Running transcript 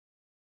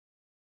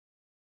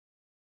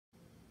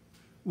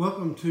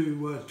Welcome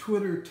to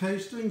Twitter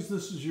Tastings.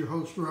 This is your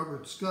host,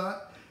 Robert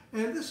Scott,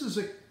 and this is,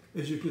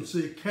 as you can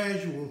see,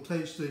 casual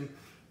tasting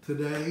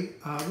today.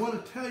 I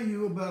want to tell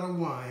you about a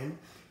wine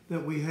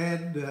that we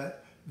had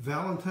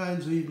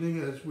Valentine's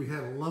evening as we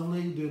had a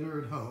lovely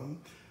dinner at home,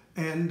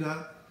 and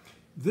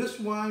this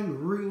wine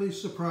really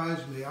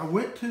surprised me. I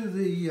went to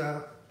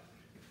the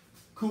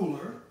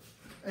cooler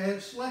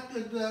and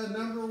selected a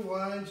number of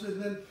wines,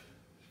 and then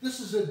this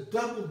is a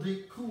double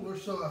deep cooler,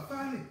 so I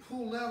finally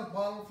pulled out a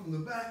bottle from the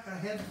back I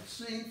hadn't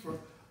seen for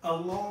a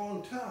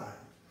long time.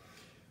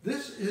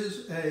 This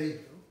is a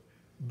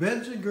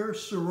Benzinger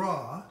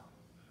Syrah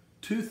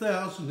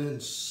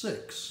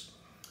 2006.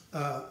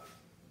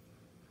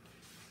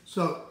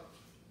 So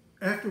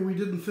after we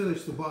didn't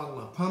finish the bottle,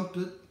 I pumped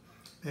it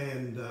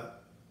and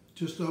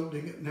just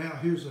opening it now.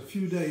 Here's a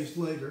few days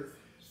later,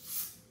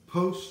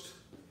 post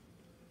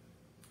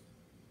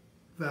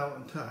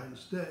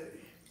Valentine's Day.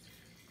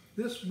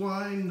 This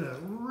wine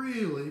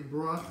really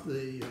brought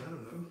the,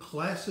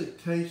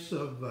 classic taste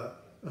of a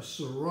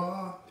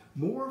Syrah,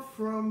 more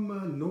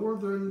from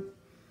northern,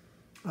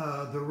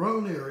 the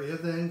Rhone area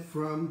than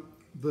from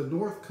the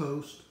north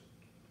coast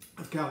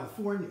of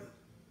California.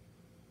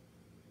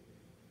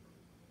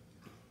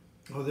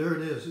 Oh, there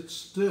it is. It's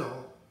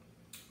still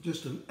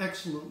just an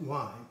excellent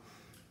wine.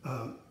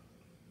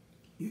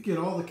 You get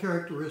all the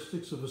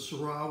characteristics of a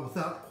Syrah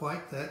without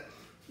quite that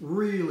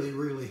really,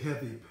 really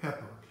heavy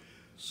pepper.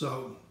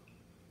 So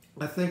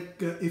I think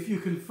if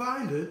you can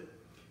find it,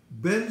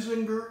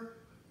 Benzinger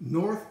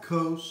North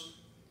Coast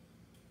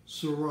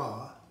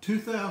Syrah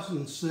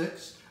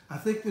 2006. I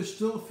think there's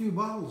still a few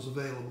bottles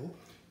available.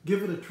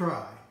 Give it a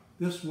try.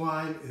 This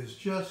wine is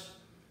just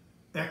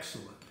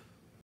excellent.